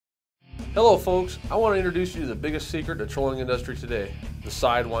Hello folks, I want to introduce you to the biggest secret to the trolling industry today, the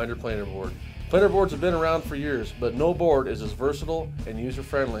Sidewinder planer board. Planer boards have been around for years, but no board is as versatile and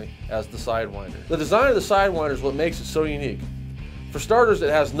user-friendly as the Sidewinder. The design of the Sidewinder is what makes it so unique. For starters, it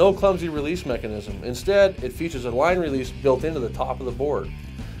has no clumsy release mechanism. Instead, it features a line release built into the top of the board.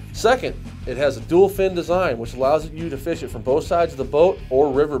 Second, it has a dual fin design, which allows you to fish it from both sides of the boat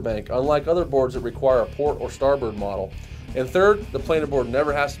or riverbank, unlike other boards that require a port or starboard model. And third, the planer board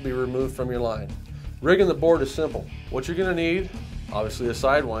never has to be removed from your line. Rigging the board is simple. What you're going to need, obviously a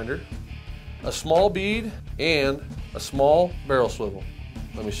Sidewinder, a small bead, and a small barrel swivel.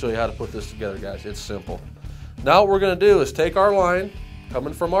 Let me show you how to put this together, guys. It's simple. Now what we're going to do is take our line,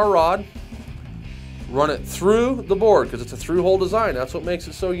 coming from our rod, run it through the board, because it's a through-hole design. That's what makes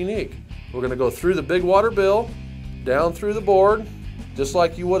it so unique. We're going to go through the big water bill, down through the board, just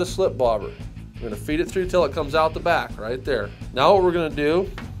like you would a slip bobber. We're going to feed it through till it comes out the back, right there. Now what we're going to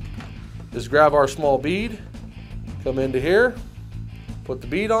do is grab our small bead, come into here, put the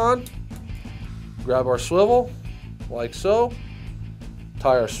bead on, grab our swivel, like so,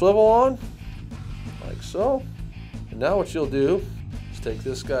 tie our swivel on, like so. And now what you'll do is take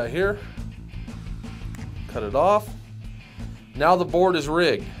this guy here, cut it off. Now the board is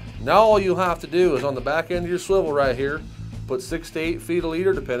rigged. Now all you have to do is on the back end of your swivel right here, put 6 to 8 feet a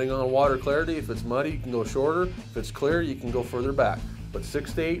leader depending on water clarity. If it's muddy, you can go shorter. If it's clear, you can go further back. But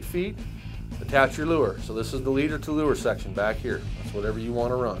 6 to 8 feet, attach your lure. So this is the leader to lure section back here. That's whatever you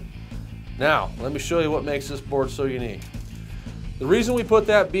want to run. Now, let me show you what makes this board so unique. The reason we put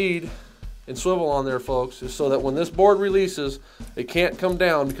that bead and swivel on there, folks, is so that when this board releases, it can't come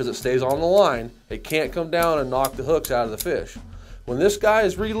down because it stays on the line. It can't come down and knock the hooks out of the fish. When this guy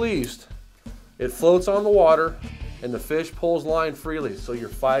is released, it floats on the water and the fish pulls line freely. So you're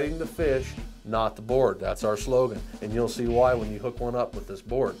fighting the fish, not the board. That's our slogan. And you'll see why when you hook one up with this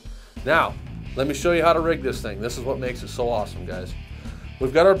board. Now, let me show you how to rig this thing. This is what makes it so awesome, guys.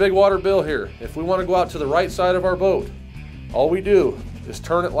 We've got our big water bill here. If we want to go out to the right side of our boat, all we do is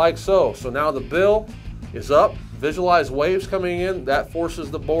turn it like so. So now the bill is up. Visualize waves coming in. That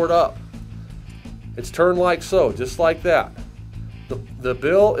forces the board up. It's turned like so, just like that. The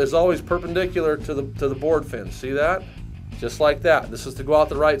bill is always perpendicular to the board fin. See that? Just like that. This is to go out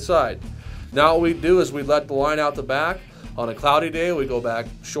the right side. Now what we do is we let the line out the back. On a cloudy day, we go back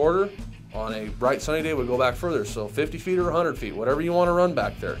shorter. On a bright sunny day, we go back further. So 50 feet or 100 feet, whatever you want to run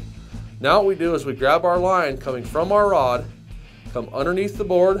back there. Now what we do is we grab our line coming from our rod, come underneath the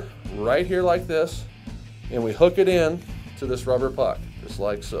board, right here like this, and we hook it in to this rubber puck, just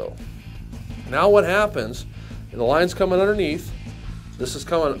like so. Now what happens, and the line's coming underneath, this is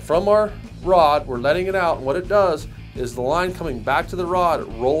coming from our rod, we're letting it out, and what it does is the line coming back to the rod, it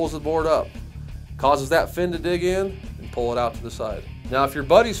rolls the board up, causes that fin to dig in and pull it out to the side. Now if your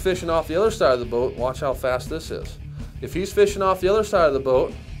buddy's fishing off the other side of the boat, watch how fast this is. If he's fishing off the other side of the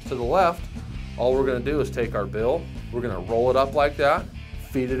boat, to the left, all we're going to do is take our bill, we're going to roll it up like that,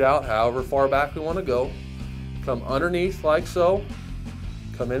 feed it out however far back we want to go, come underneath like so,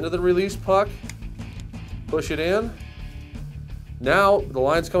 come into the release puck, push it in. Now the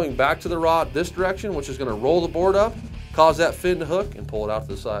line's coming back to the rod this direction, which is going to roll the board up, cause that fin to hook, and pull it out to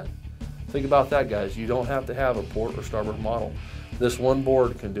the side. Think about that, guys. You don't have to have a port or starboard model. This one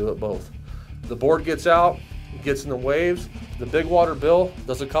board can do it both. The board gets out, it gets in the waves. The big water bill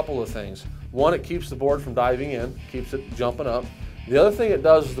does a couple of things. One, it keeps the board from diving in, keeps it jumping up. The other thing it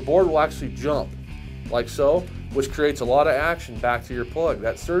does is the board will actually jump, like so, which creates a lot of action back to your plug.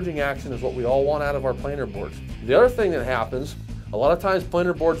 That surging action is what we all want out of our planer boards. The other thing that happens, a lot of times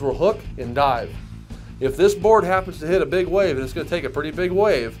planer boards will hook and dive. If this board happens to hit a big wave, and it's going to take a pretty big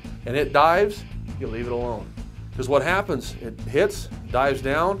wave, and it dives, you leave it alone. Because what happens, it hits, dives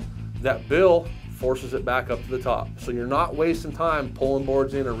down, that bill forces it back up to the top. So you're not wasting time pulling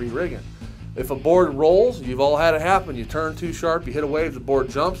boards in or re-rigging. If a board rolls, you've all had it happen. You turn too sharp, you hit a wave, the board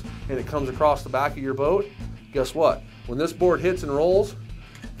jumps, and it comes across the back of your boat. Guess what? When this board hits and rolls,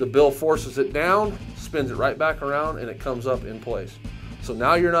 the bill forces it down, spins it right back around, and it comes up in place. So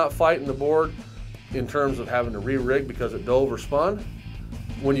now you're not fighting the board in terms of having to re-rig because it dove or spun.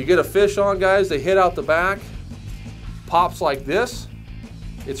 When you get a fish on, guys, they hit out the back, pops like this,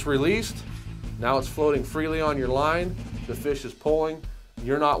 it's released. Now it's floating freely on your line. The fish is pulling.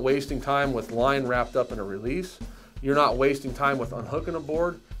 You're not wasting time with line wrapped up in a release. You're not wasting time with unhooking a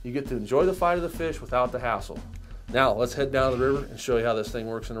board. You get to enjoy the fight of the fish without the hassle. Now let's head down to the river and show you how this thing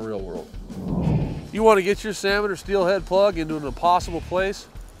works in the real world. You want to get your salmon or steelhead plug into an impossible place?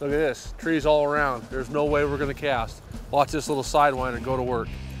 Look at this, trees all around. There's no way we're going to cast. Watch this little Sidewinder go to work.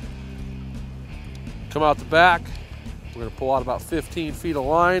 Come out the back. We're going to pull out about 15 feet of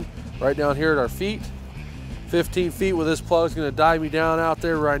line. right down here at our feet. 15 feet with this plug is going to dive me down out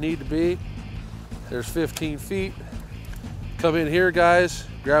there where I need to be. There's 15 feet. Come in here, guys,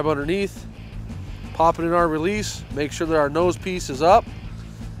 grab underneath, pop it in our release, make sure that our nose piece is up,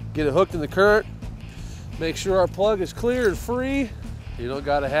 get it hooked in the current, make sure our plug is clear and free. You don't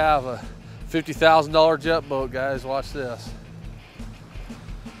got to have a $50,000 jet boat, guys. Watch this.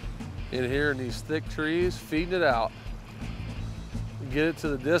 In here in these thick trees, feeding it out. Get it to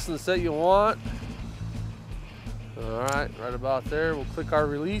the distance that you want. All right, right about there. We'll click our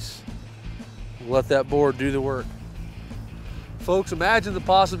release. We'll let that board do the work. Folks, imagine the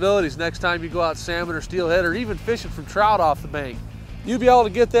possibilities next time you go out salmon or steelhead or even fishing for trout off the bank. You'll be able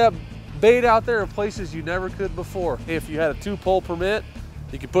to get that bait out there in places you never could before. If you had a 2-pole permit,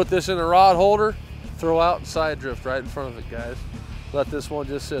 you could put this in a rod holder, throw out and side drift right in front of it, guys. Let this one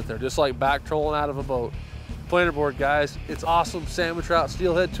just sit there, just like back trolling out of a boat. Planer board, guys, it's awesome salmon, trout,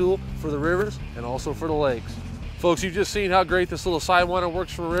 steelhead tool for the rivers and also for the lakes. Folks, you've just seen how great this little Sidewinder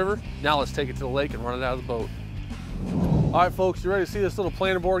works for a river. Now let's take it to the lake and run it out of the boat. All right, folks, you ready to see this little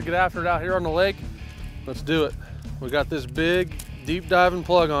planer board get after it out here on the lake? Let's do it. We got this big, deep diving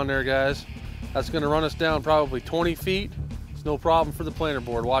plug on there, guys. That's gonna run us down probably 20 feet. It's no problem for the planer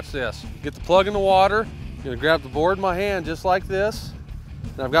board. Watch this. Get the plug in the water. I'm gonna grab the board in my hand just like this.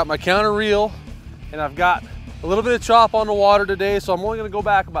 And I've got my counter reel, and I've got a little bit of chop on the water today, so I'm only gonna go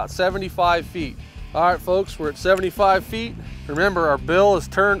back about 75 feet. All right, folks, we're at 75 feet. Remember, our bill is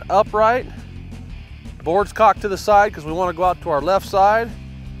turned upright. Board's cocked to the side because we want to go out to our left side.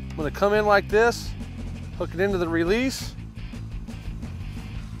 I'm going to come in like this, hook it into the release,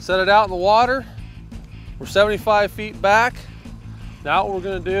 set it out in the water. We're 75 feet back. Now what we're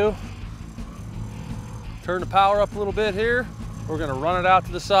going to do, turn the power up a little bit here. We're going to run it out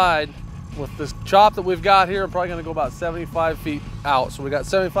to the side. With this chop that we've got here, I'm probably going to go about 75 feet out. So we got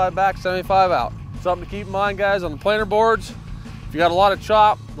 75 back, 75 out. Something to keep in mind, guys, on the planer boards. If you got a lot of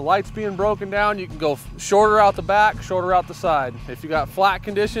chop, the light's being broken down, you can go shorter out the back, shorter out the side. If you got flat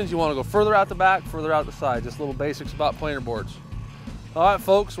conditions, you want to go further out the back, further out the side. Just little basics about planer boards. All right,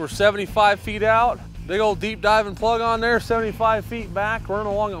 folks, we're 75 feet out. Big old deep diving plug on there, 75 feet back, running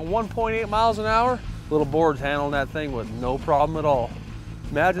along at 1.8 miles an hour. Little board's handling that thing with no problem at all.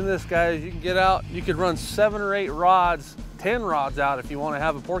 Imagine this, guys. You can get out, you could run 7 or 8 rods, 10 rods out if you want to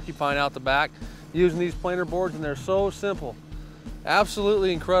have a porcupine out the back using these planer boards, and they're so simple.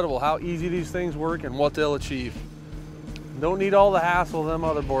 Absolutely incredible how easy these things work and what they'll achieve. Don't need all the hassle of them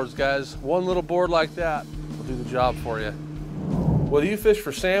other boards, guys. One little board like that will do the job for you. Whether you fish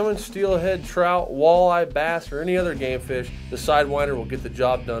for salmon, steelhead, trout, walleye, bass, or any other game fish, the Sidewinder will get the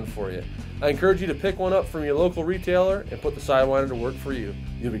job done for you. I encourage you to pick one up from your local retailer and put the Sidewinder to work for you.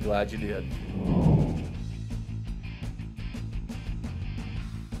 You'll be glad you did.